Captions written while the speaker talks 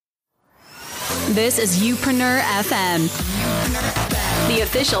This is Youpreneur FM, the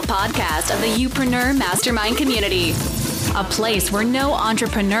official podcast of the Youpreneur Mastermind community. A place where no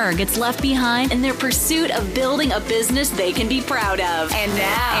entrepreneur gets left behind in their pursuit of building a business they can be proud of.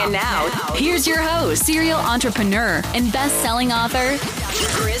 And now, here's your host, serial entrepreneur and best-selling author,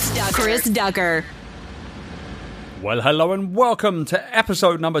 Chris Ducker. Well, hello and welcome to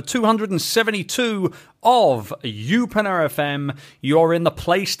episode number 272 of Youpreneur FM. You're in the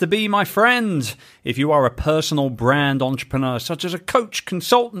place to be, my friend. If you are a personal brand entrepreneur, such as a coach,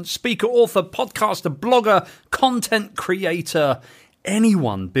 consultant, speaker, author, podcaster, blogger, content creator,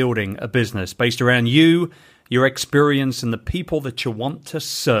 anyone building a business based around you, your experience, and the people that you want to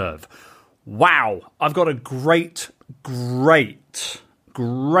serve. Wow, I've got a great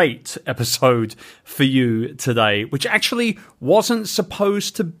episode for you today, which actually wasn't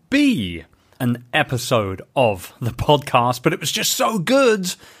supposed to be an episode of the podcast, but it was just so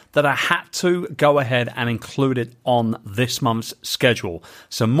good that I had to go ahead and include it on this month's schedule.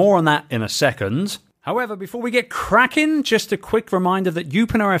 So more on that in a second. However, before we get cracking, just a quick reminder that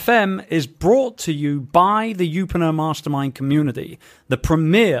Youpreneur FM is brought to you by the Youpreneur Mastermind community, the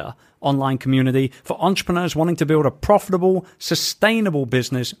premier online community for entrepreneurs wanting to build a profitable, sustainable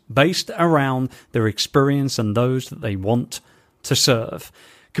business based around their experience and those that they want to serve.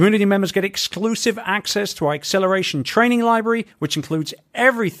 Community members get exclusive access to our acceleration training library, which includes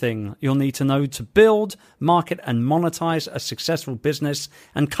everything you'll need to know to build, market, and monetize a successful business.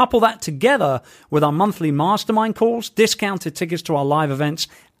 And couple that together with our monthly mastermind calls, discounted tickets to our live events,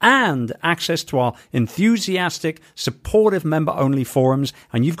 and access to our enthusiastic, supportive member-only forums,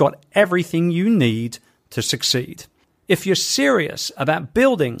 and you've got everything you need to succeed. If you're serious about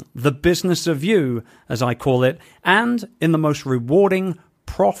building the business of you, as I call it, and in the most rewarding,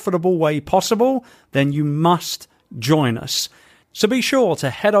 profitable way possible, then you must join us. So be sure to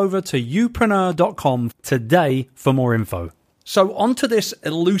head over to youpreneur.com today for more info. So on to this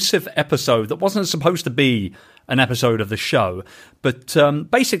elusive episode that wasn't supposed to be an episode of the show, but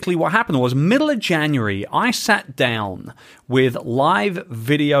basically what happened was middle of January, I sat down with live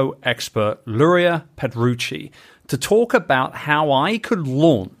video expert Luria Petrucci to talk about how I could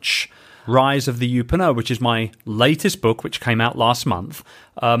launch Rise of the Youpreneur, which is my latest book, which came out last month,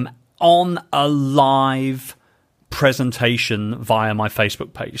 on a live presentation via my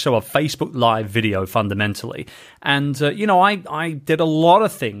Facebook page. So a Facebook live video fundamentally. And, I did a lot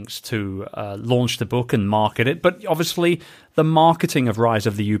of things to launch the book and market it, but obviously the marketing of Rise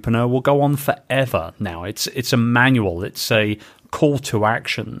of the Youpreneur will go on forever now. It's a manual. It's a call to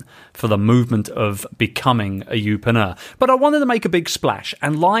action for the movement of becoming a Youpreneur. But I wanted to make a big splash,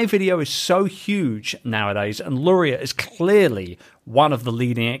 and live video is so huge nowadays, and Luria is clearly one of the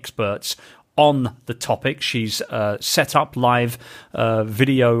leading experts on the topic. She's set up live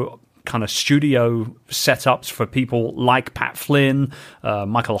video kind of studio setups for people like Pat Flynn,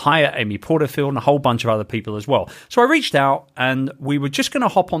 Michael Hyatt, Amy Porterfield, and a whole bunch of other people as well. So I reached out, and we were just going to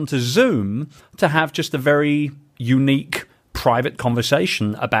hop onto Zoom to have just a very unique private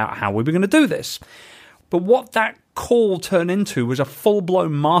conversation about how we were going to do this. But what that call turned into was a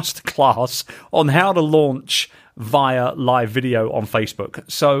full-blown masterclass on how to launch via live video on Facebook.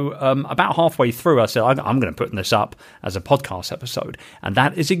 So about halfway through, I said, I'm going to put this up as a podcast episode. And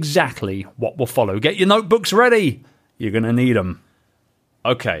that is exactly what will follow. Get your notebooks ready. You're going to need them.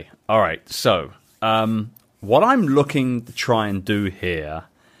 Okay. All right. So what I'm looking to try and do here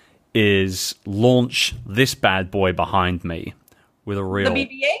is launch this bad boy behind me with a real... The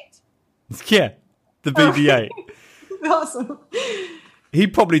BB-8? Yeah, the BB-8. Awesome.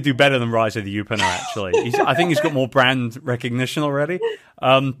 He'd probably do better than Rise of the Youpreneur, actually. I think he's got more brand recognition already.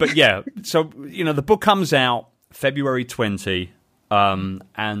 But yeah, so, the book comes out February 20, and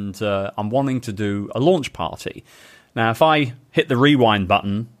I'm wanting to do a launch party. Now, if I hit the rewind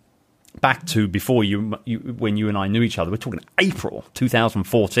button back to before when you and I knew each other, we're talking April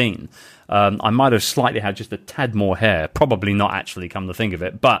 2014. I might have slightly had just a tad more hair, probably not actually, come to think of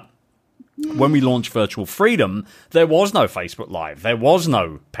it, but when we launched Virtual Freedom, there was no Facebook Live, there was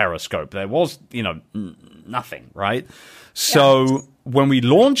no Periscope, there was, nothing, right? So when we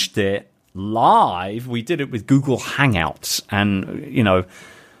launched it live, we did it with Google Hangouts, and,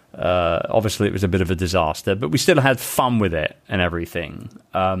 obviously it was a bit of a disaster, but we still had fun with it and everything.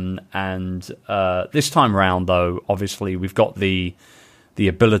 This time around, though, obviously we've got the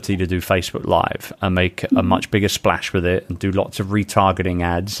ability to do Facebook Live and make a much bigger splash with it and do lots of retargeting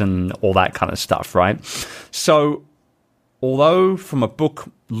ads and all that kind of stuff, right? So although from a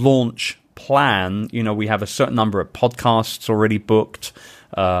book launch plan, we have a certain number of podcasts already booked,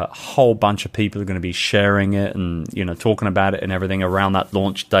 a whole bunch of people are going to be sharing it and, talking about it and everything around that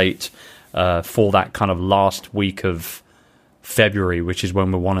launch date. for that kind of last week of February, which is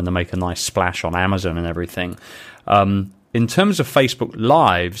when we're wanting to make a nice splash on Amazon and everything. In terms of Facebook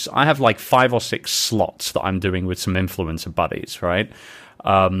Lives, I have like 5 or 6 slots that I'm doing with some influencer buddies, right?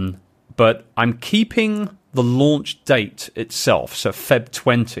 But I'm keeping the launch date itself, so Feb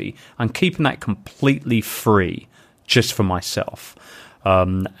 20, I'm keeping that completely free just for myself.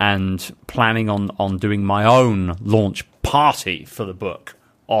 And planning on doing my own launch party for the book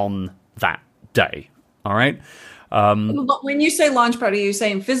on that day, all right? When you say launch party, are you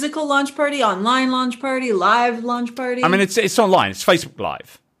saying physical launch party, online launch party, live launch party? I mean, it's online. It's Facebook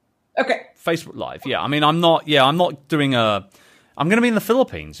Live. Okay. Facebook Live. Yeah. I mean, I'm not doing I'm going to be in the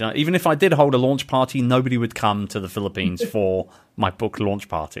Philippines. Even if I did hold a launch party, nobody would come to the Philippines for my book launch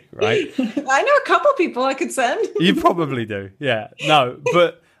party, right? I know a couple people I could send. You probably do. Yeah. No,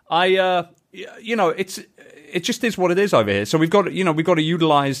 but it just is what it is over here. So we've got to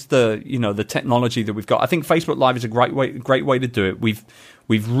utilize the technology that we've got. I think Facebook Live is a great way to do it.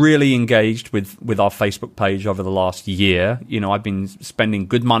 We've really engaged with our Facebook page over the last year. I've been spending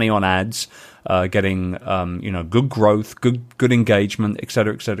good money on ads, getting good growth, good engagement, et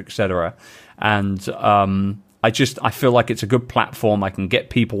cetera, et cetera, et cetera. And I feel like it's a good platform. I can get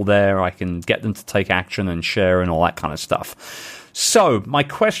people there. I can get them to take action and share and all that kind of stuff. So my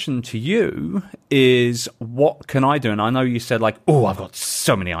question to you is, what can I do? And I know you said like, oh, I've got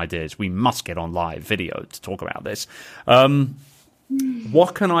so many ideas. We must get on live video to talk about this.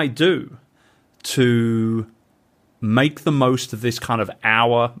 What can I do to make the most of this kind of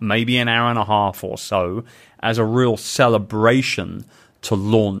hour, maybe an hour and a half or so, as a real celebration to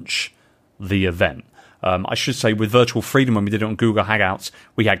launch the event? I should say, with Virtual Freedom, when we did it on Google Hangouts,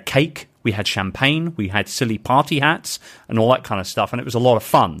 we had cake, we had champagne, we had silly party hats, and all that kind of stuff, and it was a lot of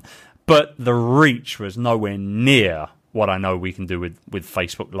fun. But the reach was nowhere near what I know we can do with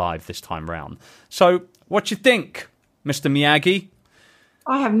Facebook Live this time round. So, what you think, Mr. Miyagi?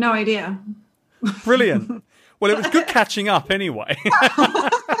 I have no idea. Brilliant. Well, it was good catching up anyway.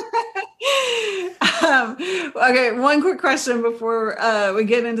 Okay, one quick question before we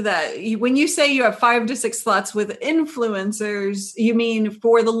get into that. When you say you have 5 to 6 slots with influencers, you mean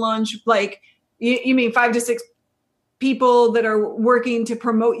for the launch, like you mean 5 to 6 people that are working to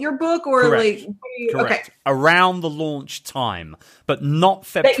promote your book, or Correct. like Correct. Okay, around the launch time, but not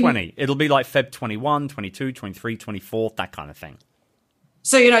Feb 20. It'll be like Feb 21, 22, 23, 24, that kind of thing.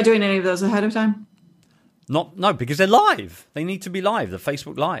 So you're not doing any of those ahead of time? No, because they're live. They need to be live. The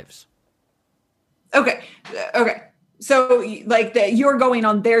Facebook Lives. Okay. So, like that, you're going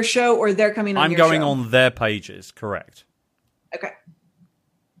on their show, or they're coming on? I'm your going show? on their pages. Correct. Okay.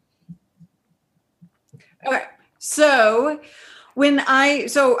 So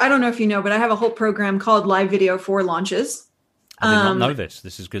I don't know if you know, but I have a whole program called Live Video for Launches. I did not know this.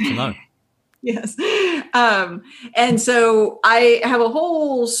 This is good to know. Yes. And so I have a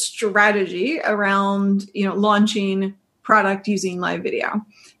whole strategy around, launching product using live video.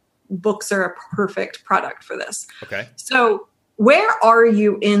 Books are a perfect product for this. Okay. So where are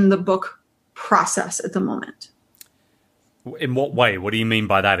you in the book process at the moment? In what way? What do you mean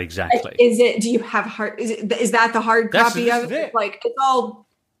by that exactly? Do you have hard, is that the hard copy of it? Like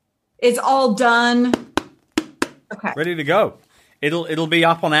it's all done. Okay. Ready to go. It'll be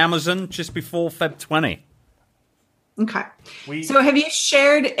up on Amazon just before Feb 20. Okay. So have you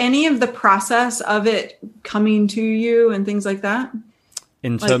shared any of the process of it coming to you and things like that?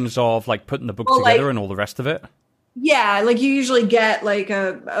 In terms of like putting the book together and all the rest of it? Yeah, like you usually get like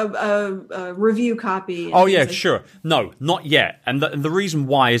a review copy. Oh yeah, sure. No, not yet. And the reason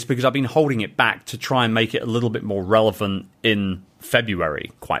why is because I've been holding it back to try and make it a little bit more relevant in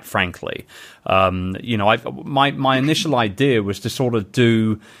February, quite frankly. My initial idea was to sort of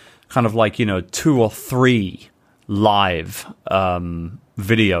do kind of like, 2 or 3 live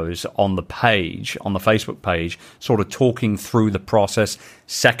videos on the page, on the Facebook page, sort of talking through the process.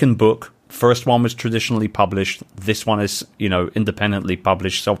 Second book, first one was traditionally published. This one is, independently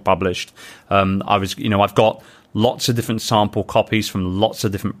published, self-published. I've got lots of different sample copies from lots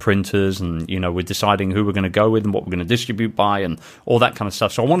of different printers, and we're deciding who we're going to go with and what we're going to distribute by and all that kind of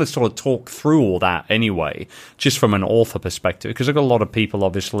stuff. So I want to sort of talk through all that anyway, just from an author perspective, because I've got a lot of people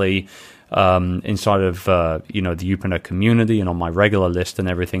obviously inside of the Youpreneur community and on my regular list and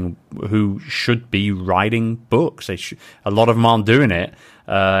everything who should be writing books. A lot of them aren't doing it,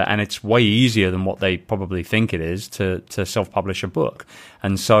 and it's way easier than what they probably think it is to self-publish a book.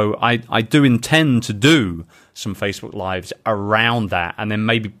 And so I do intend to do some Facebook Lives around that, and then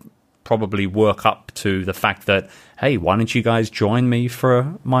probably work up to the fact that, hey, why don't you guys join me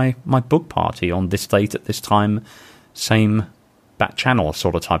for my book party on this date at this time, same back channel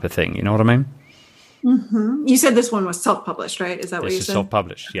sort of type of thing. You know what I mean? Mm-hmm. You said this one was self-published, right? Is that what you said? This is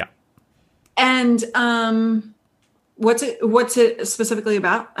self-published, yeah. And what's it specifically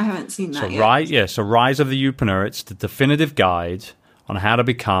about? I haven't seen that yet. So Rise of the Youpreneur, it's the definitive guide on how to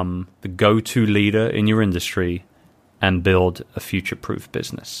become the go-to leader in your industry and build a future-proof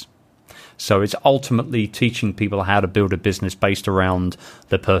business. So it's ultimately teaching people how to build a business based around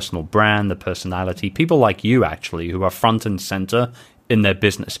their personal brand, their personality. People like you, actually, who are front and center in their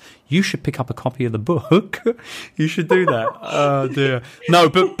business. You should pick up a copy of the book. You should do that. Oh, dear. No,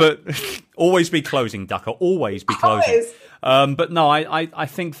 but always be closing, Ducker. Always be closing. Always. But no, I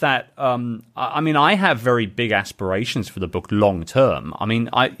think that, I have very big aspirations for the book long term. I mean,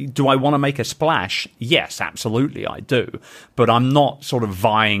 do I want to make a splash? Yes, absolutely, I do. But I'm not sort of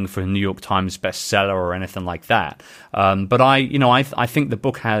vying for a New York Times bestseller or anything like that. But I think the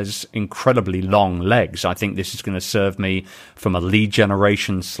book has incredibly long legs. I think this is going to serve me from a lead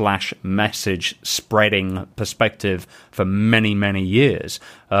generation / message spreading perspective for many, many years.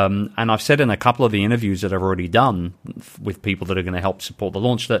 And I've said in a couple of the interviews that I've already done with people that are going to help support the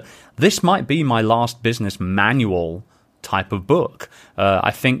launch that this might be my last business manual type of book.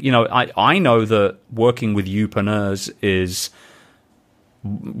 I think, I know that working with youpreneurs is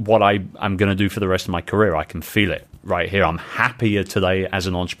what I'm going to do for the rest of my career. I can feel it right here. I'm happier today as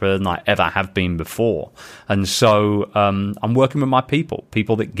an entrepreneur than I ever have been before. And so I'm working with my people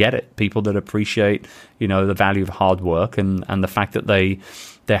that get it, people that appreciate, the value of hard work and the fact that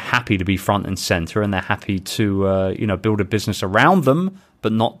they're happy to be front and center and they're happy to, build a business around them,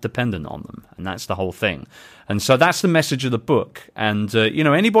 but not dependent on them. And that's the whole thing. And so that's the message of the book. And,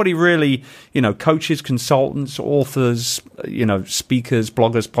 anybody really, coaches, consultants, authors, speakers,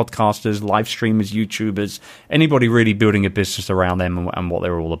 bloggers, podcasters, live streamers, YouTubers, anybody really building a business around them and what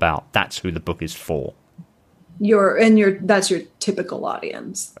they're all about. That's who the book is for. That's your typical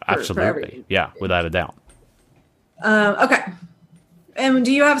audience. Absolutely. Yeah, without a doubt. Okay. And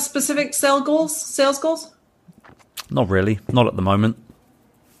do you have specific sales goals? Not really. Not at the moment.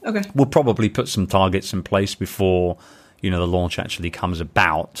 Okay. We'll probably put some targets in place before, the launch actually comes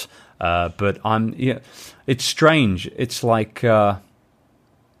about. But it's strange. It's like,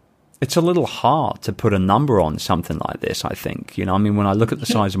 it's a little hard to put a number on something like this, I think. When I look at the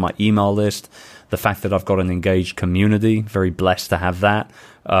size of my email list, the fact that I've got an engaged community, very blessed to have that,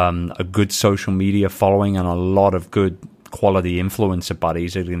 a good social media following and a lot of good quality influencer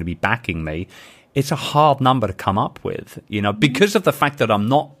buddies that are going to be backing me. It's a hard number to come up with, because of the fact that I'm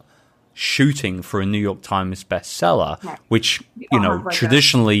not shooting for a New York Times bestseller, which,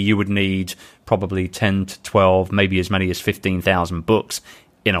 traditionally you would need probably 10 to 12, maybe as many as 15,000 books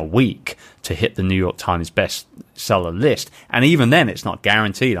in a week to hit the New York Times bestseller list. And even then, it's not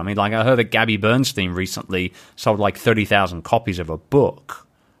guaranteed. I heard that Gabby Bernstein recently sold like 30,000 copies of a book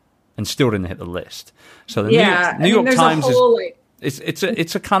and still didn't hit the list. So the New York Times is...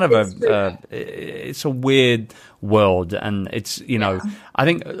 It's a kind of it's a weird world, and it's I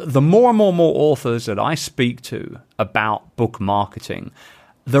think the more and more authors that I speak to about book marketing,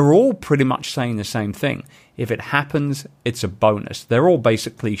 they're all pretty much saying the same thing. If it happens, it's a bonus. They're all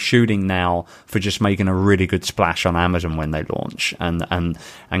basically shooting now for just making a really good splash on Amazon when they launch, and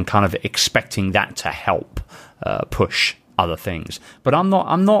kind of expecting that to help push other things. But I'm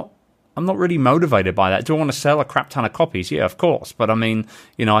not really motivated by that. Do I want to sell a crap ton of copies? Yeah, of course. But I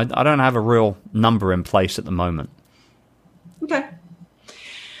don't have a real number in place at the moment. Okay.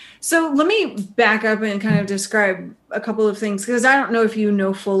 So let me back up and kind of describe a couple of things, because I don't know if you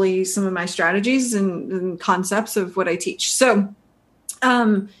know fully some of my strategies and concepts of what I teach. So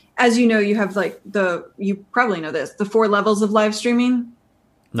as you know, you have you probably know this, the 4 levels of live streaming.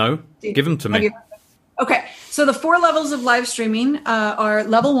 No, give them to me. Okay. So the 4 levels of live streaming are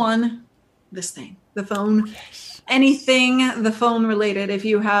level 1, this thing, the phone, yes. Anything the phone related. If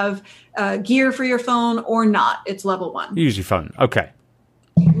you have gear for your phone or not, it's level 1. Use your phone. Okay.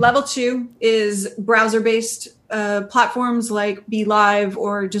 Level 2 is browser-based platforms like BeLive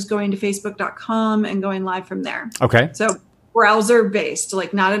or just going to facebook.com and going live from there. Okay. So browser-based,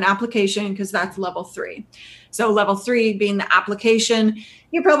 not an application, because that's level 3. So level 3 being the application,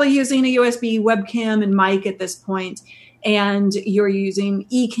 you're probably using a USB webcam and mic at this point, and you're using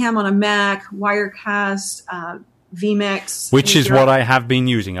Ecamm on a Mac, Wirecast, vMix. Which is what I have been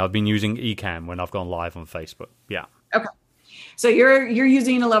using. I've been using Ecamm when I've gone live on Facebook. Yeah. Okay. So you're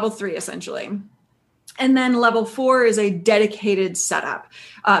using a level 3 essentially. And then level 4 is a dedicated setup,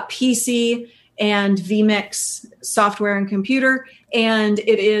 PC and vMix software and computer. And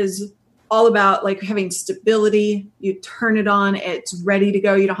it is all about having stability. You turn it on, it's ready to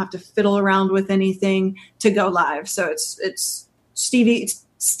go. You don't have to fiddle around with anything to go live. So it's TV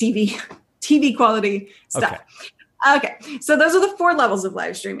quality stuff. Okay. So those are the 4 levels of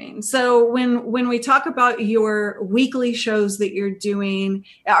live streaming. So when we talk about your weekly shows that you're doing,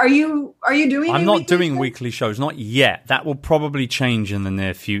 are you doing? I'm not doing weekly shows, not yet. That will probably change in the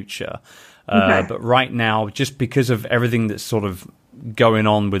near future. But right now, just because of everything that's sort of going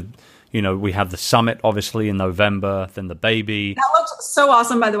on with, we have the summit obviously in November, then the baby. That looked so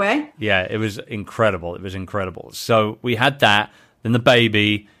awesome, by the way. Yeah, it was incredible. So we had that, then the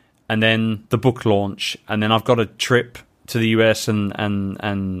baby, and then the book launch, and then I've got a trip to the US and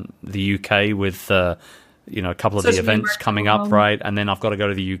the UK with a couple of the events coming up, right? And then I've got to go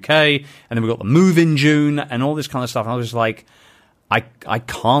to the UK, and then we've got the move in June and all this kind of stuff. And I was like, I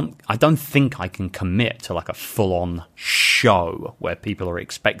don't think I can commit to like a full-on show where people are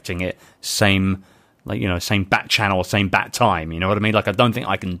expecting it same bat channel, same bat time. You know what I mean? Like, I don't think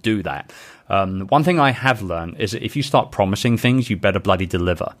I can do that. One thing I have learned is that if you start promising things, you better bloody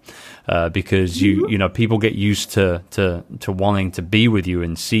deliver, because people get used to wanting to be with you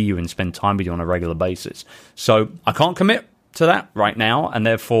and see you and spend time with you on a regular basis. So I can't commit to that right now, and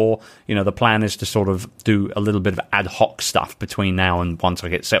therefore, the plan is to sort of do a little bit of ad hoc stuff between now and once I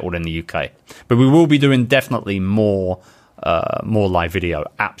get settled in the UK. But we will be doing definitely more live video,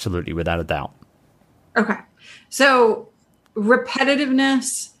 absolutely, without a doubt. Okay, so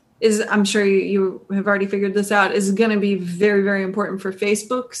repetitiveness is, I'm sure you have already figured this out, is going to be very, very important for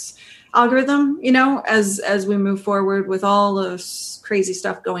Facebook's algorithm, as we move forward with all this crazy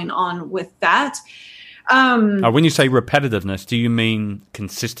stuff going on with that. When you say repetitiveness, do you mean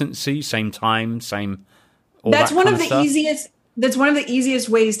consistency, same time, same? That's one of the easiest. That's one of the easiest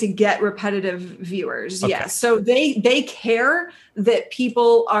ways to get repetitive viewers. Okay. Yes, so they care that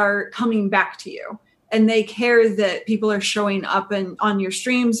people are coming back to you, and they care that people are showing up on your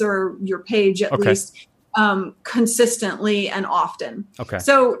streams or your page at least consistently and often. Okay.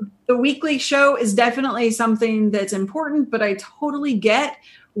 So the weekly show is definitely something that's important, but I totally get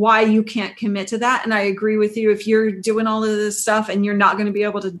why you can't commit to that. And I agree with you. If you're doing all of this stuff and you're not going to be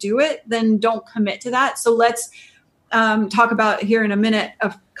able to do it, then don't commit to that. So let's talk about here in a minute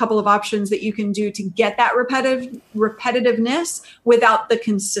a couple of options that you can do to get that repetitiveness without the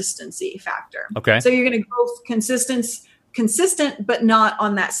consistency factor. Okay. So you're going to go consistent, but not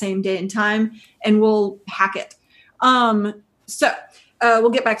on that same day and time, and we'll hack it. So we'll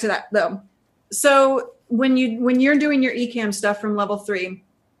get back to that though. So when you're doing your eCam stuff from level 3,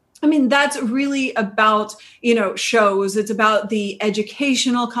 I mean, that's really about, shows. It's about the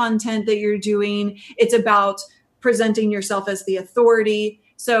educational content that you're doing. It's about presenting yourself as the authority.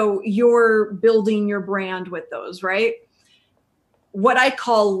 So you're building your brand with those, right? What I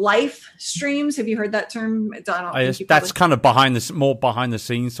call life streams. Have you heard that term? That's kind of behind the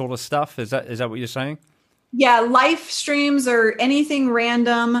scenes sort of stuff. Is that what you're saying? Yeah, live streams or anything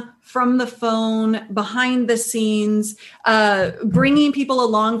random from the phone, behind the scenes, bringing people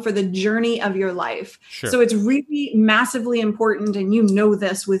along for the journey of your life. Sure. So it's really massively important, and you know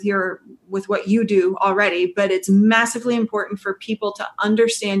this with what you do already, but it's massively important for people to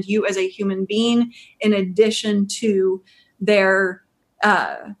understand you as a human being in addition to their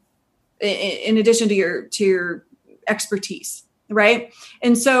your expertise. Right.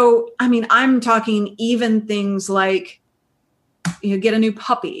 And so, I mean, I'm talking even things like you get a new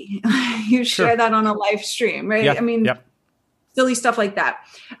puppy, you share that on a live stream, right? Yeah, I mean, silly stuff like that.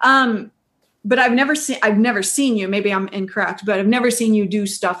 But I've never seen you, maybe I'm incorrect, but I've never seen you do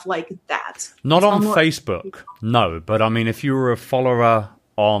stuff like that. Not on Facebook. No. But I mean, if you were a follower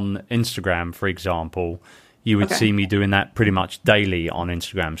on Instagram, for example, you would see me doing that pretty much daily on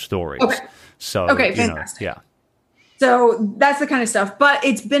Instagram stories. Okay. So, fantastic. So that's the kind of stuff, but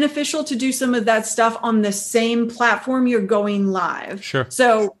it's beneficial to do some of that stuff on the same platform you're going live. Sure.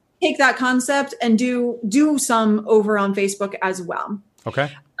 So take that concept and do some over on Facebook as well.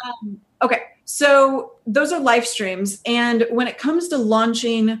 Okay. Okay. So those are live streams. And when it comes to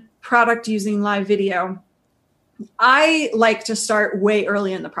launching product using live video, I like to start way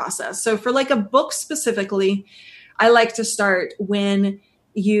early in the process. So for like a book specifically, I like to start when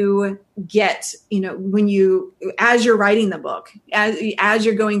you get, as you're writing the book, as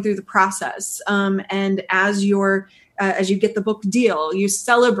you're going through the process, and as you get the book deal, you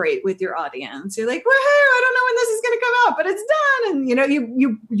celebrate with your audience. You're like, woohoo, I don't know when this is going to come out, but it's done.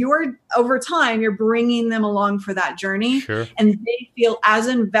 And, you're over time, you're bringing them along for that journey. Sure. And they feel as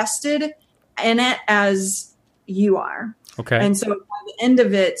invested in it as you are. Okay. And so by the end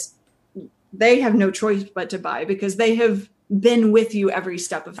of it, they have no choice but to buy because they have been with you every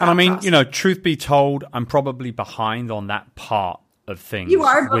step of that process. Truth be told, I'm probably behind on that part of things You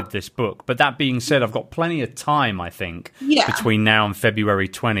are, with this book. But that being said, I've got plenty of time, I think, Yeah. between now and February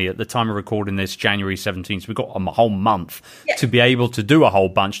 20. At the time of recording this, January 17th, we've got a whole month Yeah. to be able to do a whole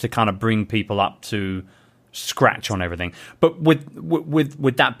bunch to kind of bring people up to scratch on everything. But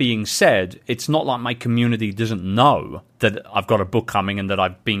with that being said, it's not like my community doesn't know that I've got a book coming and that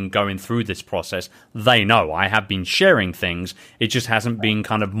I've been going through this process. They know. I have been sharing things. It just hasn't been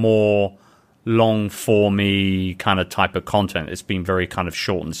kind of more long formy kind of type of content. It's been very kind of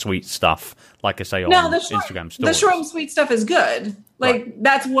short and sweet stuff, like I say, on Instagram stories. The short and sweet stuff is good. Like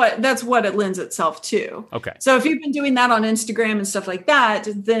Right. that's what it lends itself to. Okay. So if you've been doing that on Instagram and stuff like that,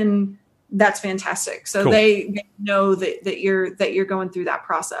 then that's fantastic. So Cool. they know that you're going through that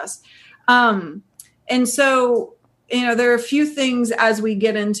process. And so, there are a few things as we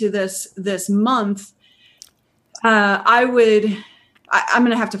get into this month. I'm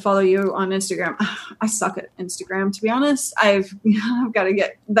going to have to follow you on Instagram. I suck at Instagram, to be honest. I've got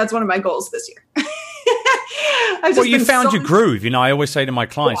to that's one of my goals this year. Well, you found your groove. I always say to my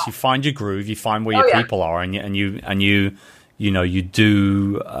clients, you find your groove, you find where your yeah. people are, and you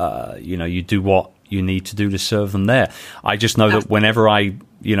do what you need to do to serve them there. I just know that whenever I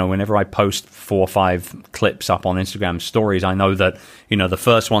post 4 or 5 clips up on Instagram stories, I know that, the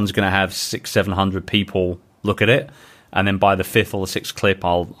first one's going to have 600-700 people look at it. And then by the 5th or the 6th clip,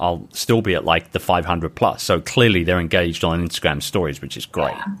 I'll still be at like the 500 plus. So clearly they're engaged on Instagram stories, which is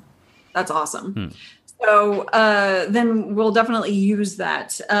great. Yeah, that's awesome. So then we'll definitely use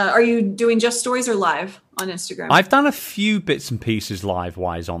that. Are you doing just stories or live on Instagram? I've done a few bits and pieces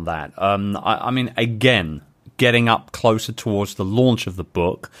live-wise on that. I mean, again, getting up closer towards the launch of the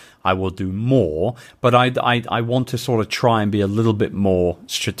book, I will do more. But I want to sort of try and be a little bit more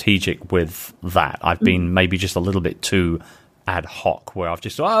strategic with that. I've been maybe just a little bit too ad hoc, where I've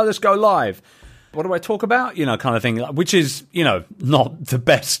just, let's go live. What do I talk about? Kind of thing, which is, not the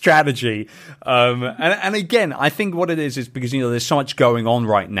best strategy. And again, I think what it is because, there's so much going on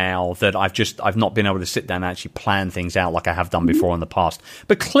right now that I've not been able to sit down and actually plan things out like I have done before in the past.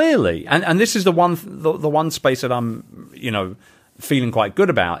 But clearly, and this is the one space that I'm, feeling quite good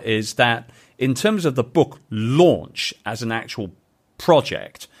about, is that in terms of the book launch as an actual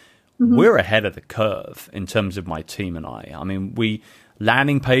project, we're ahead of the curve in terms of my team and I. I mean,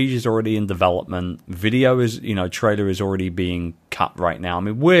 landing page is already in development. Video is, trailer is already being cut right now. I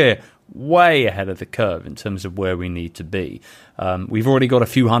mean, we're way ahead of the curve in terms of where we need to be. We've already got a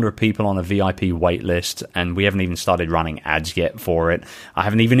few hundred people on a VIP wait list, and we haven't even started running ads yet for it. I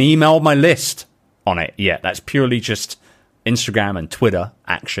haven't even emailed my list on it yet. That's purely just Instagram and Twitter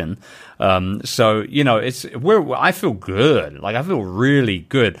action. So, I feel good. Like, I feel really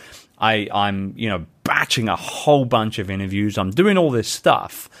good. I'm batching a whole bunch of interviews. I'm doing all this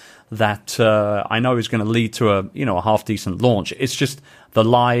stuff that I know is going to lead to a half decent launch. It's just the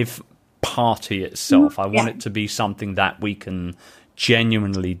live party itself. I want it to be something that we can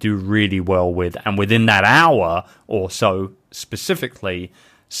genuinely do really well with, and within that hour or so specifically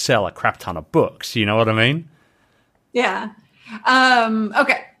sell a crap ton of books. You know what I mean? Yeah.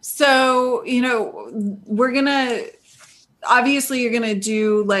 Okay. So, we're going to, obviously you're going to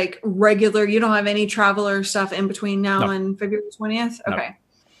do like regular, you don't have any traveler stuff in between now and February 20th. Okay. No.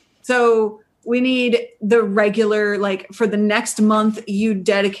 So we need the regular, like for the next month, you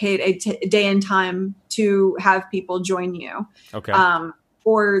dedicate a day and time to have people join you. Okay.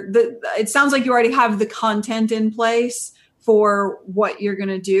 It sounds like you already have the content in place for what you're going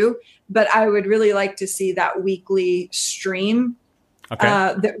to do, but I would really like to see that weekly stream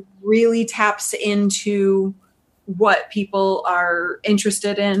that really taps into what people are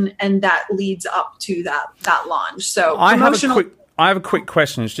interested in, and that leads up to that launch. So I have a quick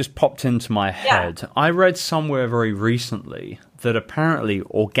question. It's just popped into my head. I read somewhere very recently that apparently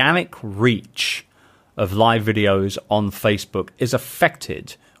organic reach of live videos on Facebook is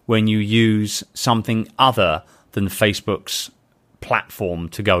affected when you use something other than Facebook's platform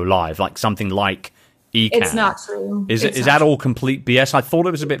to go live, like something like Ecamm. It's not true. Is that all complete BS? I thought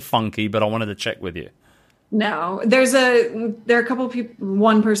it was a bit funky, but I wanted to check with you. No, there are a couple of people,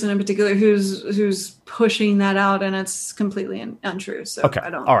 one person in particular who's pushing that out, and it's completely untrue. So okay,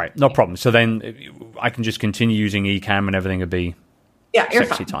 all right, no problem. So then I can just continue using Ecamm, and everything would be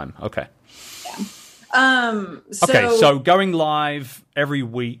sexy time. Okay. So going live every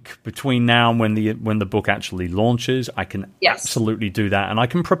week between now and when the book actually launches, I can absolutely do that, and I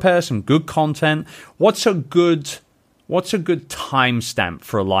can prepare some good content. What's a good timestamp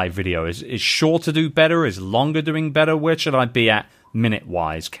for a live video? Is shorter do better? Is longer doing better? Where should I be at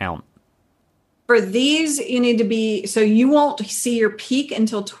minute-wise count? For these, you need to be, so you won't see your peak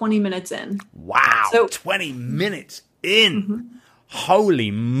until 20 minutes in. Wow, So, 20 minutes in.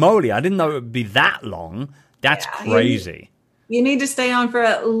 Holy moly. I didn't know it would be that long. That's crazy. You need to stay on for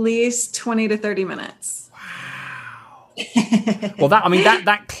at least 20 to 30 minutes. Well,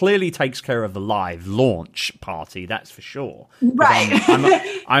 that clearly takes care of the live launch party. That's for sure. Right.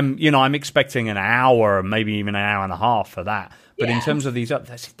 I'm expecting an hour, maybe even an hour and a half for that. But in terms of these,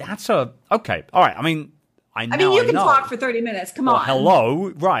 that's okay. All right. You can talk for 30 minutes. Come on. Hello.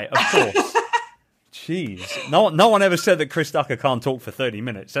 Right. Of course. Jeez. No one ever said that Chris Ducker can't talk for 30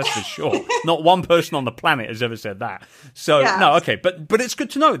 minutes. That's for sure. Not one person on the planet has ever said that. So, no, okay. But it's good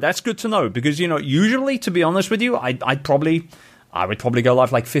to know. That's good to know because, usually, to be honest with you, I would probably go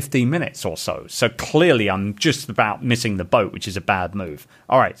live like 15 minutes or so. So clearly I'm just about missing the boat, which is a bad move.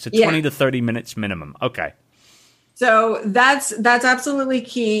 All right. So 20 to 30 minutes minimum. Okay. So that's absolutely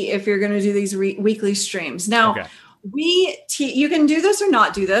key if you're going to do these weekly streams. Now, you can do this or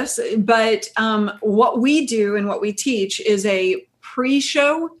not do this, but what we do and what we teach is a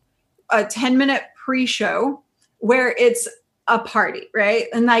pre-show, a 10-minute pre-show where it's a party, right?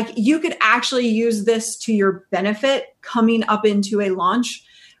 And you could actually use this to your benefit coming up into a launch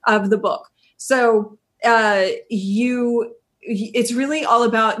of the book. So it's really all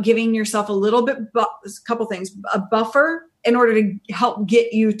about giving yourself a little bit, a couple things, a buffer in order to help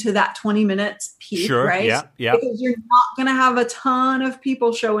get you to that 20 minutes peak, right? Yeah. Because you're not going to have a ton of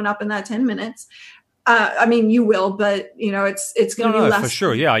people showing up in that 10 minutes. You will, but it's going to be less. For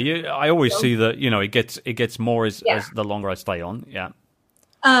sure. Yeah. I always see that, it gets more as the longer I stay on. Yeah.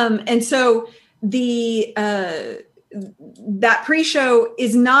 And so that pre-show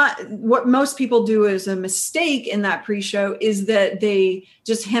is not what most people do as a mistake in that pre-show is that they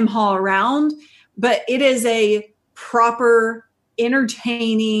just hem-haw around, but it is a proper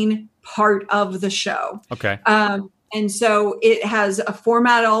entertaining part of the show. Okay. And so it has a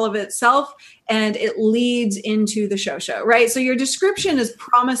format all of itself and it leads into the show, right? So your description is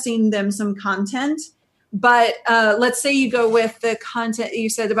promising them some content, but let's say you go with the content you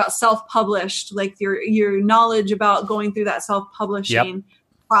said about self-published, like your knowledge about going through that self-publishing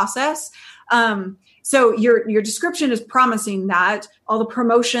process. So your description is promising that. All the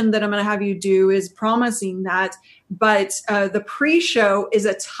promotion that I'm going to have you do is promising that. But the pre-show is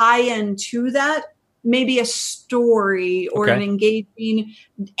a tie-in to that, maybe a story or an engaging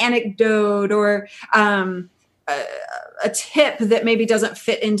anecdote or a tip that maybe doesn't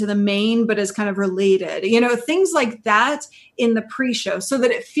fit into the main but is kind of related. Things like that in the pre-show so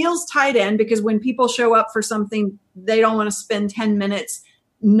that it feels tied in, because when people show up for something, they don't want to spend 10 minutes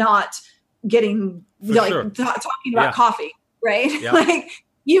not getting talking about coffee, right? Yeah.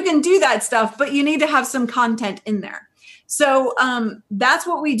 You can do that stuff, but you need to have some content in there. So that's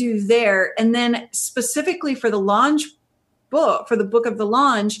what we do there. And then specifically for the launch book, for the book of the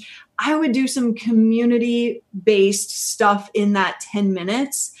launch, I would do some community-based stuff in that 10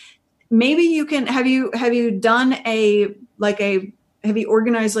 minutes. Maybe you can, have you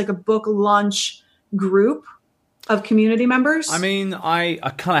organized like a book launch group of community members? I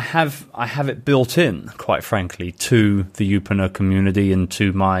kind of have it built in, quite frankly, to the Youpreneur community and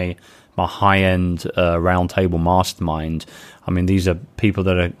to my high-end roundtable mastermind. These are people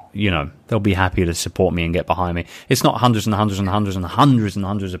that are, they'll be happy to support me and get behind me. It's not hundreds and hundreds and hundreds and hundreds and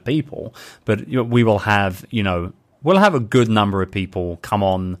hundreds of people, but we will have, we'll have a good number of people come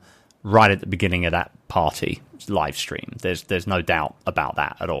on right at the beginning of that party live stream. There's no doubt about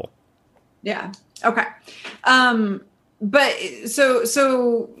that at all. Yeah. Okay. But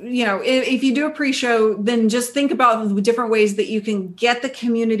so if you do a pre-show, then just think about the different ways that you can get the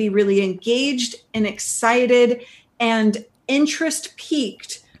community really engaged and excited and interest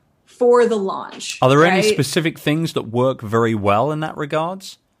peaked for the launch. Are there any specific things that work very well in that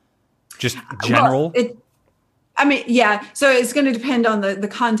regards? Just general? Well, so it's going to depend on the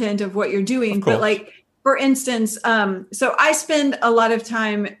content of what you're doing. But for instance, so I spend a lot of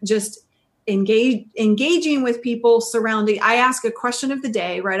time just engaging with people surrounding. I ask a question of the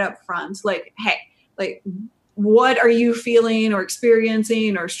day right up front, hey, what are you feeling or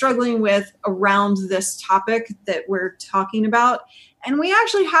experiencing or struggling with around this topic that we're talking about? And we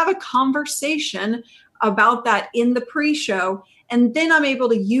actually have a conversation about that in the pre-show. And then I'm able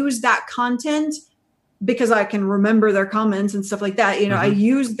to use that content because I can remember their comments and stuff like that. I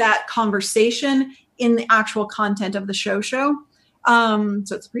use that conversation in the actual content of the show. So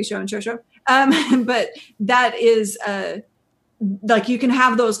it's pre-show and show. But that is you can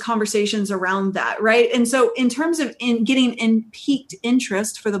have those conversations around that, right? And so in terms of getting in peaked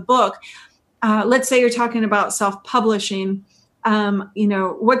interest for the book, let's say you're talking about self-publishing.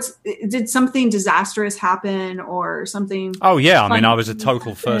 did something disastrous happen or something? Oh, yeah. I mean, I was a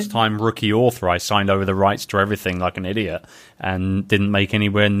total first-time rookie author. I signed over the rights to everything like an idiot and didn't make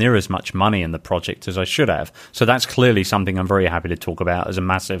anywhere near as much money in the project as I should have. So that's clearly something I'm very happy to talk about as a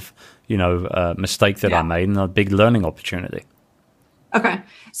massive, mistake that I made and a big learning opportunity. Okay.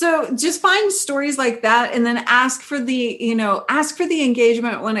 So just find stories like that and then ask for the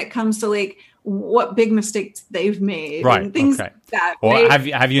engagement when it comes to like what big mistakes they've made, right? And things okay. like that. Or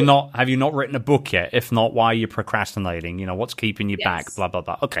right? have you not written a book yet? If not, why are you procrastinating? What's keeping you back? Blah blah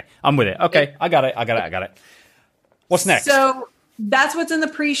blah. Okay, I'm with it. Okay, I got it. What's next? So that's what's in the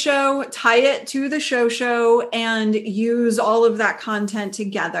pre-show. Tie it to the show, and use all of that content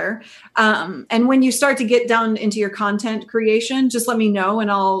together. And when you start to get down into your content creation, just let me know, and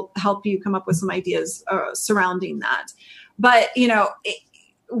I'll help you come up with some ideas surrounding that. But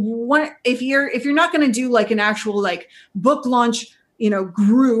if you're not going to do like an actual like book launch,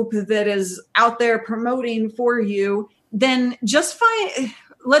 group that is out there promoting for you, then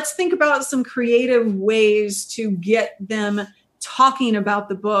let's think about some creative ways to get them talking about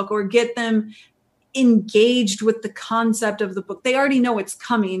the book or get them engaged with the concept of the book. They already know it's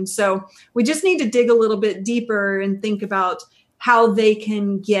coming. So we just need to dig a little bit deeper and think about how they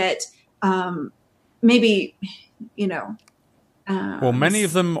can get well, many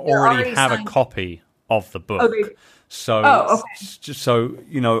of them already have a copy of the book. Okay. So, at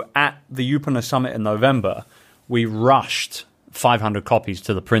the Youpreneur Summit in November, we rushed 500 copies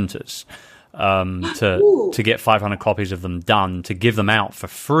to the printers to get 500 copies of them done to give them out for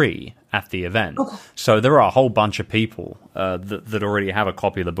free at the event. Okay. So there are a whole bunch of people that already have a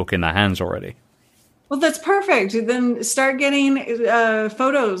copy of the book in their hands already. Well, that's perfect. Then start getting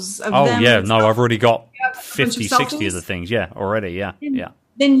photos of them. Oh, yeah. No, I've already got 50, 60 of the things. Yeah, already. Yeah, yeah.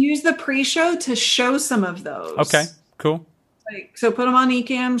 Then use the pre-show to show some of those. Okay, cool. So put them on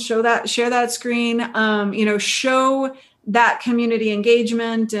Ecamm, share that screen, show that community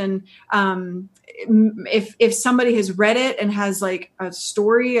engagement. And if somebody has read it and has like a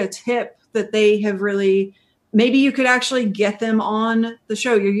story, a tip that they have really... Maybe you could actually get them on the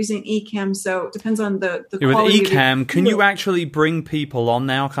show. You're using Ecamm, so it depends on the quality. With Ecamm, can you actually bring people on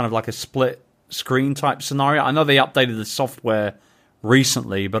now, kind of like a split screen type scenario? I know they updated the software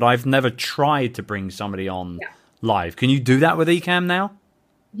recently, but I've never tried to bring somebody on live. Can you do that with Ecamm now?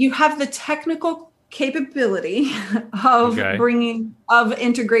 You have the technical capability of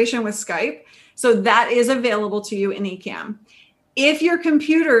integration with Skype, so that is available to you in Ecamm. If your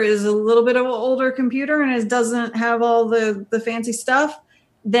computer is a little bit of an older computer and it doesn't have all the fancy stuff,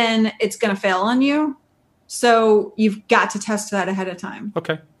 then it's going to fail on you. So you've got to test that ahead of time.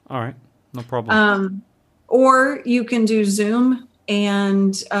 Okay. All right. No problem. Or you can do Zoom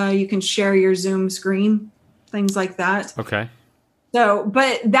and you can share your Zoom screen, things like that. Okay. So,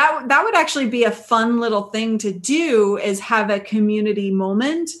 but that would actually be a fun little thing to do, is have a community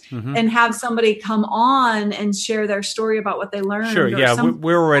moment and have somebody come on and share their story about what they learned. Sure, yeah.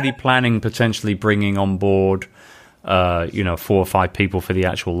 We're already planning potentially bringing on board, 4 or 5 people for the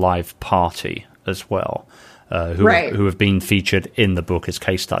actual live party as well, who have been featured in the book as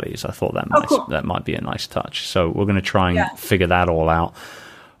case studies. I thought that might be a nice touch. So we're going to try and figure that all out.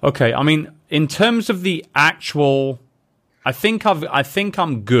 Okay, I mean, in terms of the actual... I think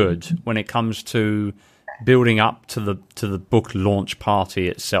I'm good when it comes to building up to the book launch party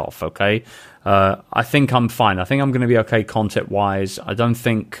itself. Okay, I think I'm fine. I think I'm going to be okay content wise. I don't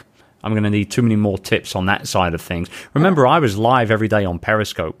think I'm going to need too many more tips on that side of things. Remember, I was live every day on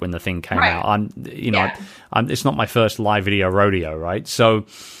Periscope when the thing came out. It's not my first live video rodeo, right? So.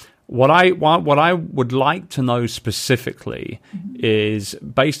 What I would like to know specifically is,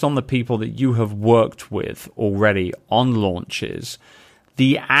 based on the people that you have worked with already on launches,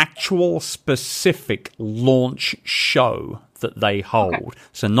 the actual specific launch show that they hold. Okay.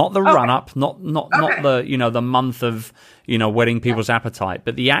 So not the run up, not the the month of whetting people's appetite,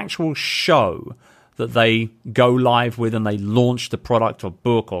 but the actual show that they go live with and they launch the product or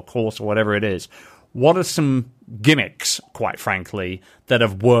book or course or whatever it is. What are some gimmicks, quite frankly, that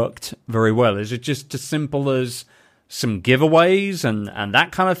have worked very well? Is it just as simple as some giveaways and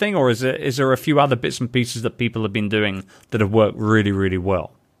that kind of thing, or is there a few other bits and pieces that people have been doing that have worked really, really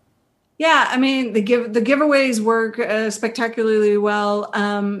well? Yeah, I mean, the giveaways work spectacularly well.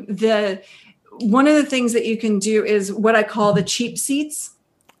 One of the things that you can do is what I call the cheap seats.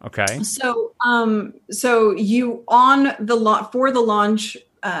 Okay. So you for the launch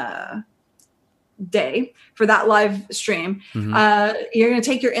day, for that live stream, you're going to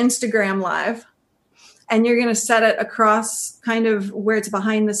take your Instagram live and you're going to set it across kind of where it's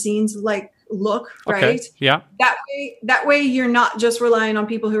behind the scenes, like look, Okay. right? Yeah. That way you're not just relying on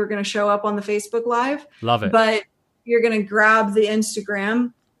people who are going to show up on the Facebook Live. Love it. But you're going to grab the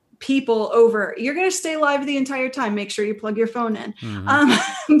Instagram people over. You're going to stay live the entire time. Make sure you plug your phone in.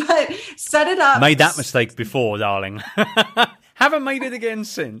 But set it up. Made that mistake before, darling. Haven't made it again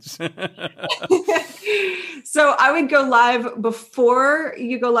since. So I would go live before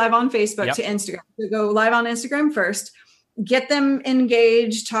you go live on Facebook Yep. to Instagram. So go live on Instagram first, get them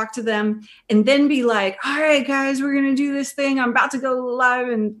engaged, talk to them, and then be like, all right, guys, we're going to do this thing. I'm about to go live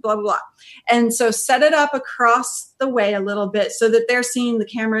and blah, blah, blah. And so set it up across the way a little bit so that they're seeing the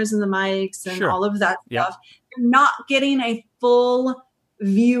cameras and the mics and Sure. all of that Yep. stuff. You're not getting a full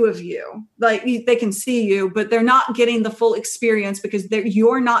view of you. Like they can see you, but they're not getting the full experience because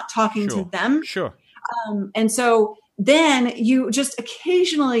you're not talking Sure. to them. Sure. And so then you just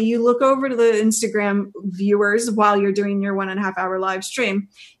occasionally you look over to the Instagram viewers while you're doing your 1.5 hour live stream.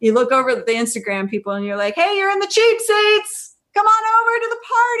 You look over at the Instagram people and you're like, hey, you're in the cheap seats. Come on over to the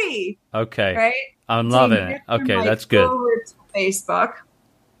party. Okay. Right? I'm So loving you it. get your Okay, mic that's good. Over to Facebook.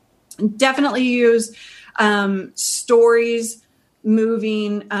 Definitely use stories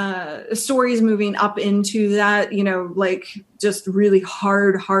moving up into that, like just really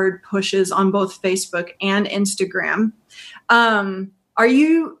hard pushes on both Facebook and Instagram. Are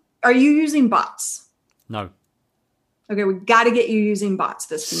you using bots? No. Okay, we got to get you using bots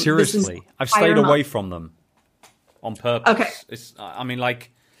this Seriously. I've stayed away from them on purpose. Okay.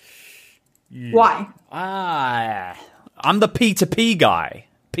 Why? I'm the P2P guy.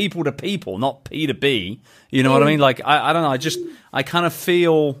 People to people, not P to B. You know what I mean? Like, I don't know. I kind of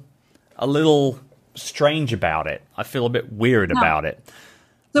feel a little strange about it. I feel a bit weird about it.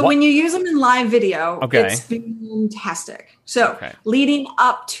 So when you use them in live video, Okay. it's fantastic. So leading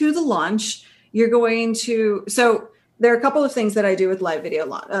up to the launch, you're going to... So there are a couple of things that I do with live video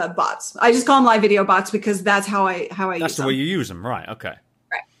bots. I just call them live video bots because that's how I use them. That's the way you use them, right? Okay.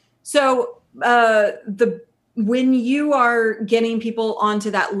 Right. So when you are getting people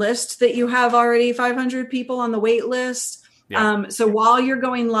onto that list that you have already 500 people on the wait list. Yeah. So while you're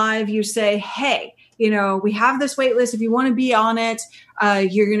going live, you say, hey, we have this wait list. If you want to be on it,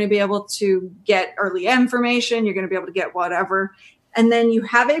 you're going to be able to get early information. You're going to be able to get whatever. And then you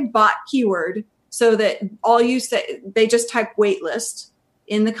have a bot keyword so that all you say, they just type wait list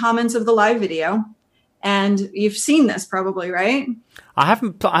in the comments of the live video. And you've seen this probably, right? I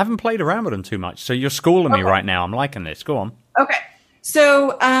haven't played around with them too much. So you're schooling me right now. I'm liking this. Go on. Okay.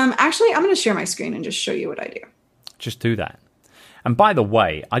 So actually, I'm going to share my screen and just show you what I do. Just do that. And by the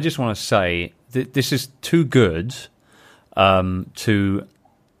way, I just want to say that this is too good to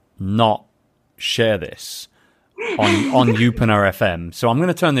not share this on Upreneur FM. So I'm going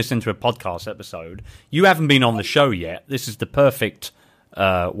to turn this into a podcast episode. You haven't been on the show yet. This is the perfect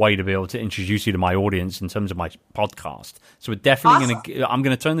way to be able to introduce you to my audience in terms of my podcast. So we're definitely I'm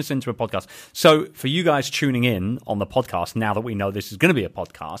going to turn this into a podcast. So for you guys tuning in on the podcast, now that we know this is going to be a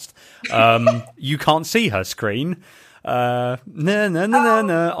podcast, you can't see her screen. No,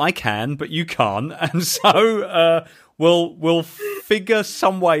 I can, but you can't. And so we'll figure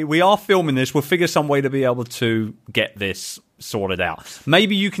some way. We are filming this. We'll figure some way to be able to get this sorted out.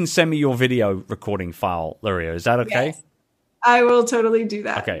 Maybe you can send me your video recording file, Luria. Is that okay? Yes. I will totally do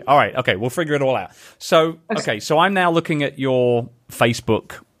that. Okay. All right. Okay. We'll figure it all out. So, okay. So I'm now looking at your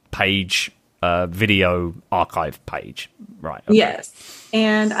Facebook page, video archive page. Right. Okay. Yes.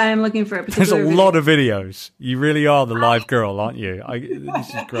 And I'm looking for a particular There's a lot of videos. You really are the live girl, aren't you? This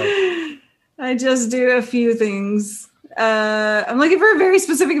is great. I just do a few things. I'm looking for a very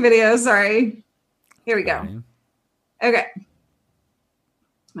specific video. Sorry. Here we go. Okay. I'm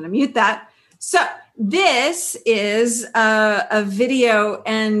going to mute that. So this is a video,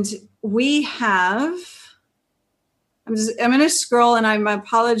 and we have... I'm going to scroll, and I'm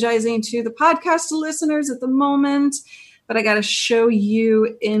apologizing to the podcast listeners at the moment, but I got to show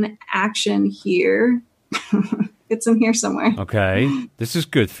you in action here. It's in here somewhere. Okay, this is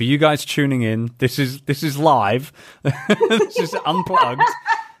good for you guys tuning in. This is live. This is unplugged.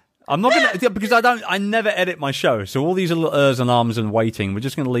 I'm not gonna, because I never edit my show. So all these little and arms and waiting, we're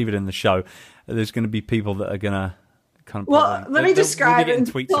just gonna leave it in the show. There's gonna be people that are gonna kind of. Well, let me describe it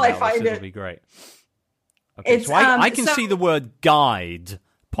until I find it. It'll be great. Okay, so I can see the word guide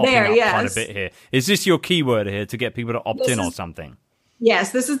popping up quite a bit here. Is this your keyword here to get people to opt in or something?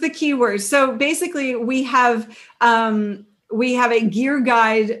 Yes, this is the keyword. So basically, we have a gear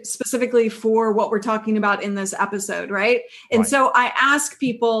guide specifically for what we're talking about in this episode, right? And so I ask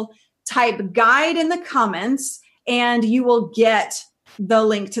people, type guide in the comments, and you will get the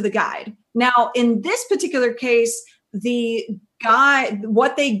link to the guide. Now, in this particular case, the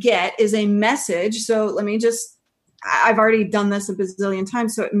what they get is a message. So let me I've already done this a bazillion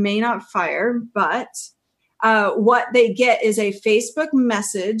times, so it may not fire, but what they get is a Facebook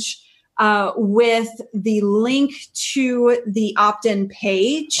message with the link to the opt-in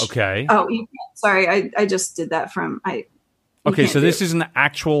page. Okay. Oh, sorry, I just did that Okay, so this is an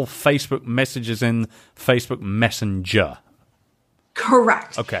actual Facebook messages in Facebook Messenger.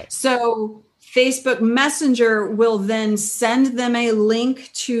 Correct. Okay. So Facebook Messenger will then send them a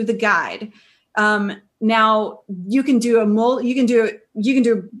link to the guide. Now you can do a bazillion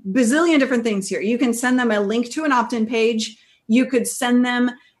different things here. You can send them a link to an opt-in page. You could send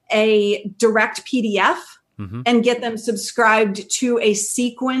them a direct PDF and get them subscribed to a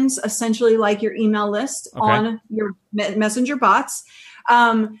sequence, essentially like your email list on your messenger bots.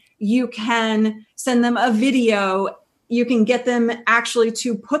 You can send them a video. You can get them actually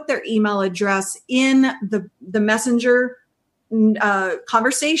to put their email address in the messenger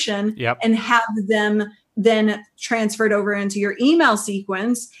conversation and have them then transferred over into your email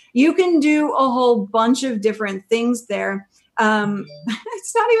sequence. You can do a whole bunch of different things there.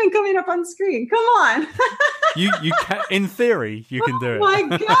 It's not even coming up on screen. Come on. you can, in theory, you can do it. Oh my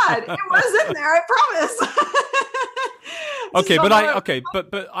God. It was in there. I promise. Okay,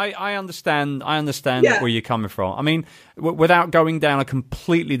 but I understand where you're coming from. I mean, without going down a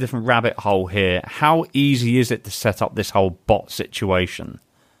completely different rabbit hole here, how easy is it to set up this whole bot situation?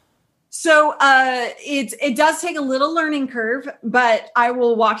 So it does take a little learning curve, but I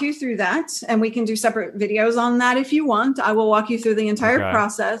will walk you through that, and we can do separate videos on that if you want. I will walk you through the entire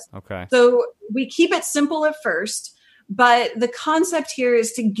process. Okay. So we keep it simple at first, but the concept here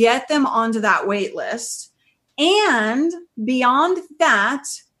is to get them onto that wait list. And beyond that,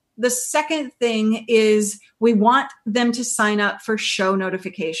 the second thing is we want them to sign up for show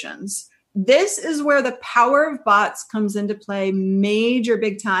notifications. This is where the power of bots comes into play major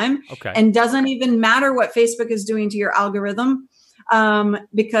big time. Okay. And doesn't even matter what Facebook is doing to your algorithm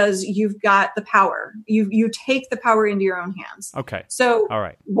because you've got the power. You take the power into your own hands. Okay. So all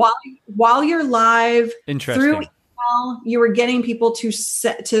right. While you're live Interesting. through you were getting people to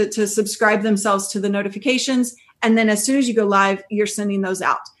subscribe themselves to the notifications. And then as soon as you go live, you're sending those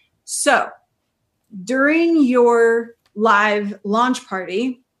out. So during your live launch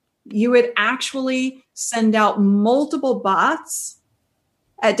party, you would actually send out multiple bots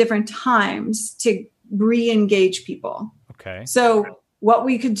at different times to re-engage people. Okay. So what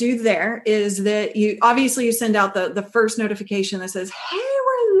we could do there is that you send out the first notification that says, hey,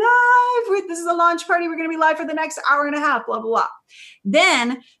 we're live. This is a launch party. We're going to be live for the next hour and a half, blah, blah, blah.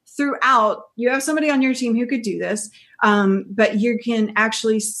 Then throughout, you have somebody on your team who could do this. But you can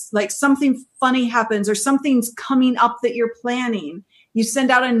actually, like, something funny happens or something's coming up that you're planning. You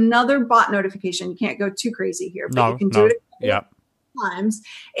send out another bot notification. You can't go too crazy here, but you can do it times,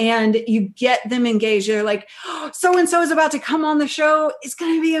 and you get them engaged. They're like, oh, so-and-so is about to come on the show. It's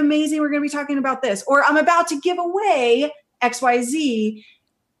going to be amazing. We're going to be talking about this. Or I'm about to give away XYZ.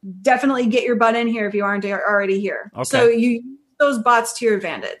 Definitely get your butt in here if you aren't already here. Okay. So you use those bots to your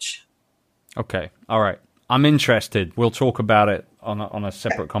advantage. Okay. All right. I'm interested. We'll talk about it on a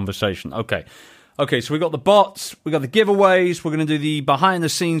separate conversation. Okay. Okay, so we got the bots, we got the giveaways, we're going to do the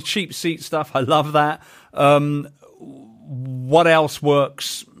behind-the-scenes cheap seat stuff. I love that. What else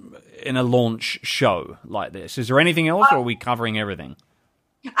works in a launch show like this? Is there anything else, or are we covering everything?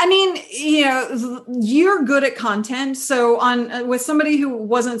 I mean, you're good at content. So with somebody who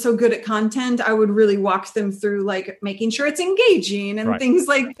wasn't so good at content, I would really walk them through, like, making sure it's engaging and things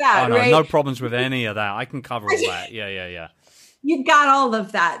like that. Oh, no, right? No problems with any of that. I can cover all that. Yeah. You've got all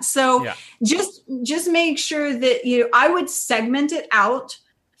of that. So just make sure that I would segment it out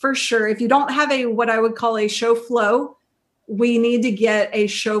for sure. If you don't have what I would call a show flow, we need to get a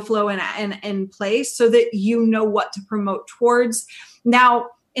show flow in place so that you know what to promote towards. Now,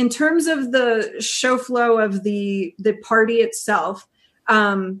 in terms of the show flow of the party itself,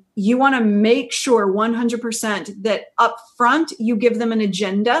 you want to make sure 100% that up front you give them an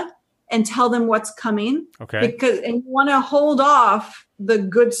agenda and tell them what's coming. Okay. And you want to hold off the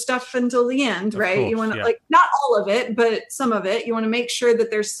good stuff until the end, right? Course, you want to not all of it, but some of it. You want to make sure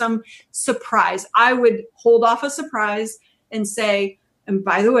that there's some surprise. I would hold off a surprise and say, and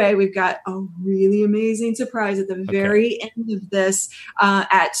by the way, we've got a really amazing surprise at the very end of this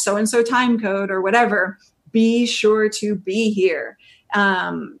at so-and-so time code or whatever. Be sure to be here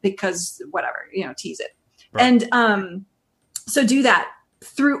because whatever, tease it. Right. And so do that.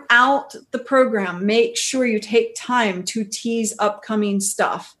 Throughout the program, make sure you take time to tease upcoming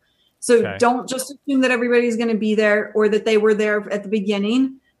stuff. So don't just assume that everybody's going to be there or that they were there at the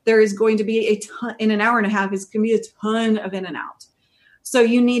beginning. there is going to be a ton in an hour and a half. It's going to be a ton of in and out. So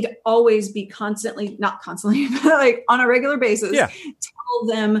you need to always be not constantly, but like on a regular basis, tell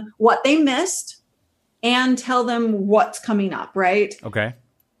them what they missed and tell them what's coming up. Right. Okay.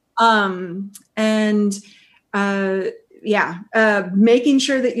 Making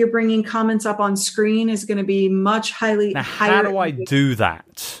sure that you're bringing comments up on screen is going to be much higher. How do I do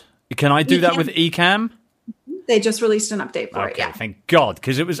that? Can I do that with Ecamm? They just released an update for it. Okay, Yeah. thank God,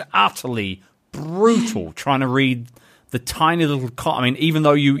 because it was utterly brutal trying to read the tiny little. I mean, even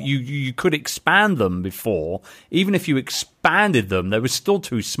though you could expand them before, even if you expanded them, they were still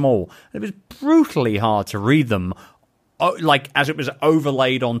too small. It was brutally hard to read them, like as it was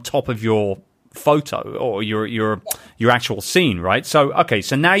overlaid on top of your photo or your actual scene, right? So okay,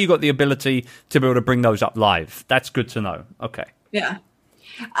 so now you got the ability to be able to bring those up live. That's good to know. Okay. Yeah.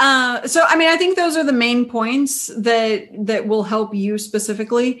 So, I mean, I think those are the main points that will help you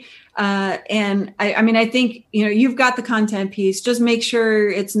specifically. And I think, you've got the content piece. Just make sure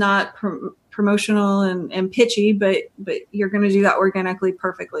it's not promotional and pitchy, but you're going to do that organically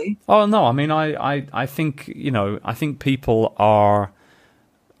perfectly. Oh, no. I mean, I think, I think people are,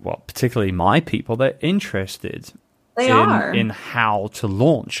 well, particularly my people, they're interested in how to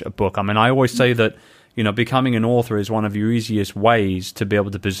launch a book. I mean, I always say that, becoming an author is one of your easiest ways to be able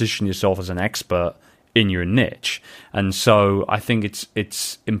to position yourself as an expert in your niche. And so I think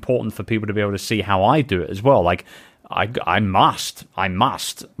it's important for people to be able to see how I do it as well. Like I must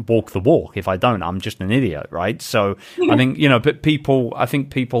walk the walk. If I don't, I'm just an idiot, right? So I think, but people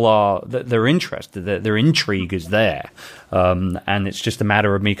are, they're interested, their intrigue is there. And it's just a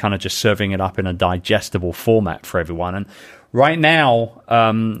matter of me kind of just serving it up in a digestible format for everyone. And right now,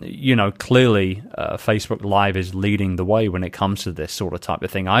 clearly Facebook Live is leading the way when it comes to this sort of type of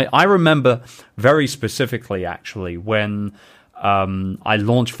thing. I remember very specifically, actually, when I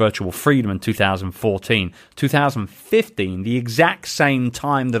launched Virtual Freedom in 2014. 2015, the exact same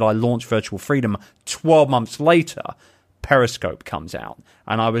time that I launched Virtual Freedom, 12 months later, Periscope comes out.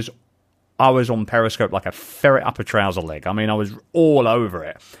 And I was on Periscope like a ferret up a trouser leg. I mean, I was all over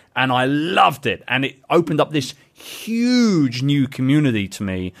it. And I loved it. And it opened up this huge new community to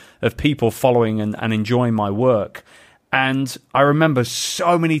me of people following and enjoying my work. And I remember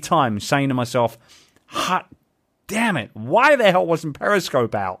so many times saying to myself, hot damn it, why the hell wasn't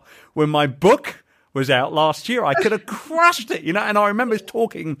Periscope out when my book was out last year? I could have crushed it, And I remember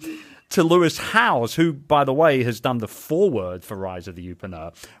talking to Lewis Howes, who, by the way, has done the foreword for Rise of the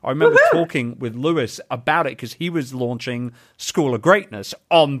Youpreneur. I remember talking with Lewis about it because he was launching School of Greatness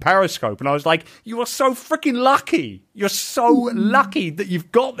on Periscope. And I was like, you are so freaking lucky. You're so lucky that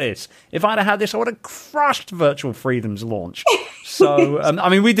you've got this. If I'd have had this, I would have crushed Virtual Freedom's launch. So,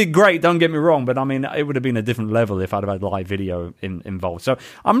 we did great, don't get me wrong, but it would have been a different level if I'd have had live video involved. So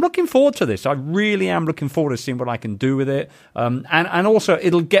I'm looking forward to this. I really am looking forward to seeing what I can do with it. And also,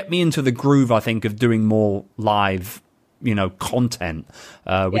 it'll get me into the groove, I think, of doing more live content,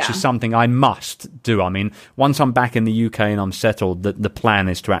 which is something I must do. I mean, once I'm back in the UK and I'm settled, the plan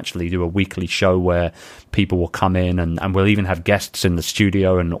is to actually do a weekly show where people will come in and we'll even have guests in the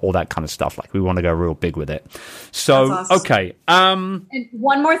studio and all that kind of stuff. Like, we want to go real big with it. So, awesome. Okay. And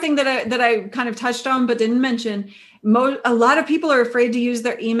one more thing that I kind of touched on but didn't mention, a lot of people are afraid to use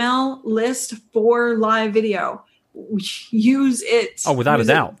their email list for live video. Use it. Oh, without a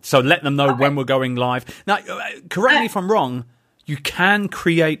doubt. So let them know when we're going live. Now, correct me if I'm wrong, you can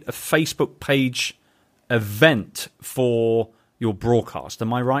create a Facebook page event for your broadcast.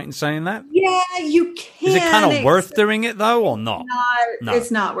 Am I right in saying that? Yeah, you can. Is it kind of worth doing it, though, or not? No. It's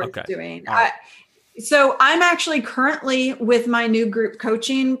not worth doing. Right. So I'm actually currently with my new group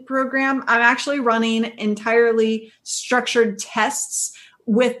coaching program, I'm actually running entirely structured tests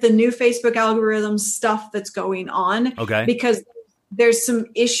with the new Facebook algorithm stuff that's going on. Okay. Because there's some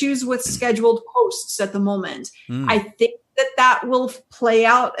issues with scheduled posts at the moment. I think that will play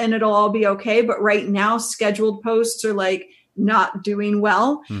out and it'll all be okay. But right now, scheduled posts are like not doing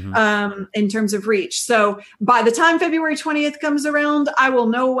well in terms of reach. So by the time February 20th comes around, I will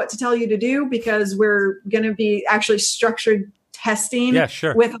know what to tell you to do because we're going to be actually structured testing with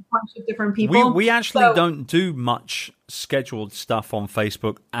a bunch of different people. We actually don't do much scheduled stuff on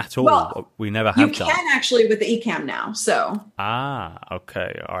Facebook at all. Well, we never have done. You can actually with the Ecamm now. So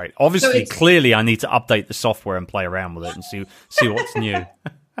okay, all right. Obviously, clearly, I need to update the software and play around with it and see what's new.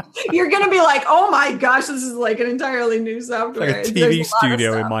 You're gonna be like, oh my gosh, this is like an entirely new software. Like a TV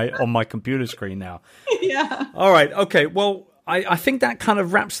studio on my computer screen now. Yeah. All right. Okay. Well, I think that kind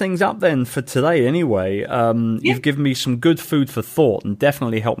of wraps things up then for today anyway. You've given me some good food for thought and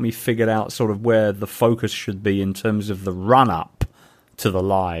definitely helped me figure out sort of where the focus should be in terms of the run-up to the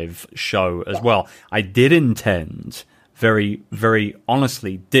live show as well. I did intend, very, very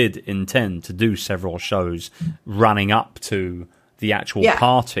honestly, did intend to do several shows running up to the actual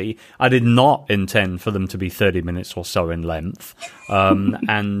party. I did not intend for them to be 30 minutes or so in length.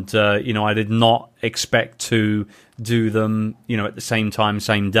 And I did not expect to do them, at the same time,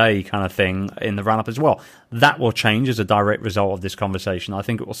 same day kind of thing in the run-up as well. That will change as a direct result of this conversation. I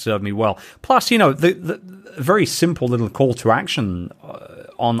think it will serve me well. Plus, the very simple little call to action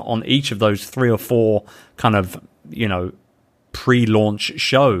on each of those 3 or 4 kind of, pre-launch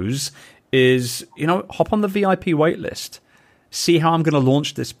shows is, hop on the VIP waitlist. See how I'm going to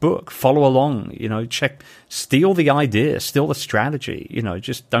launch this book. Follow along, steal the idea, steal the strategy,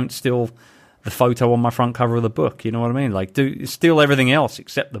 just don't steal the photo on my front cover of the book. You know what I mean? Like, steal everything else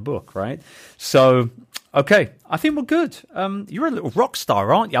except the book, right? So, okay, I think we're good. You're a little rock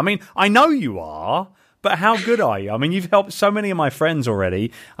star, aren't you? I mean, I know you are, but how good are you? I mean, you've helped so many of my friends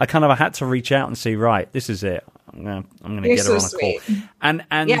already. I had to reach out and see, right, this is it. I'm gonna get her on a call. And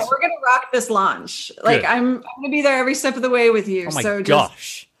yeah, we're gonna rock this launch. Like, I'm gonna be there every step of the way with you. Oh my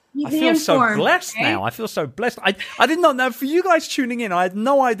gosh. I feel so blessed now. I feel so blessed. I did not know, for you guys tuning in, I had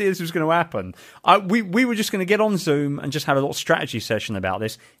no idea this was going to happen. We were just going to get on Zoom and just have a little strategy session about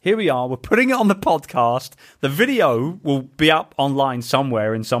this. Here we are. We're putting it on the podcast. The video will be up online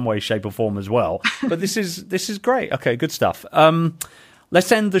somewhere in some way, shape, or form as well. But this is great. Okay, good stuff. Let's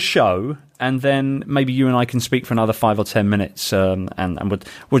end the show, and then maybe you and I can speak for another 5 or 10 minutes, and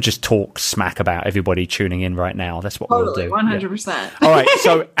we'll just talk smack about everybody tuning in right now. That's what we'll do. 100%. Yeah. All right,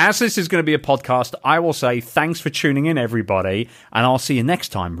 so as this is going to be a podcast, I will say thanks for tuning in, everybody, and I'll see you next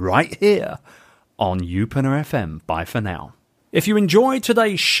time right here on Youpreneur FM. Bye for now. If you enjoyed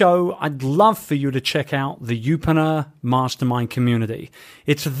today's show, I'd love for you to check out the Youpreneur Mastermind community.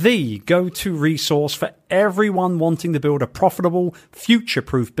 It's the go-to resource for everyone wanting to build a profitable,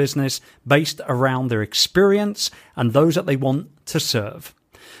 future-proof business based around their experience and those that they want to serve.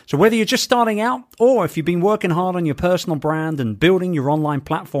 So whether you're just starting out or if you've been working hard on your personal brand and building your online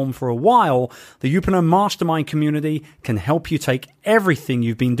platform for a while, the Youpreneur Mastermind community can help you take everything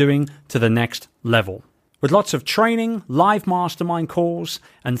you've been doing to the next level. With lots of training, live mastermind calls,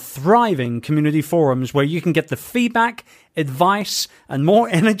 and thriving community forums where you can get the feedback, advice, and more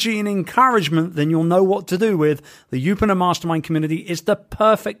energy and encouragement than you'll know what to do with, the Youpreneur Mastermind community is the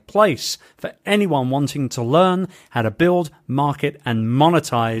perfect place for anyone wanting to learn how to build, market, and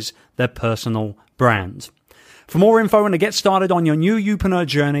monetize their personal brand. For more info and to get started on your new Youpreneur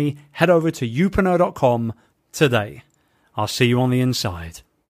journey, head over to youpreneur.com today. I'll see you on the inside.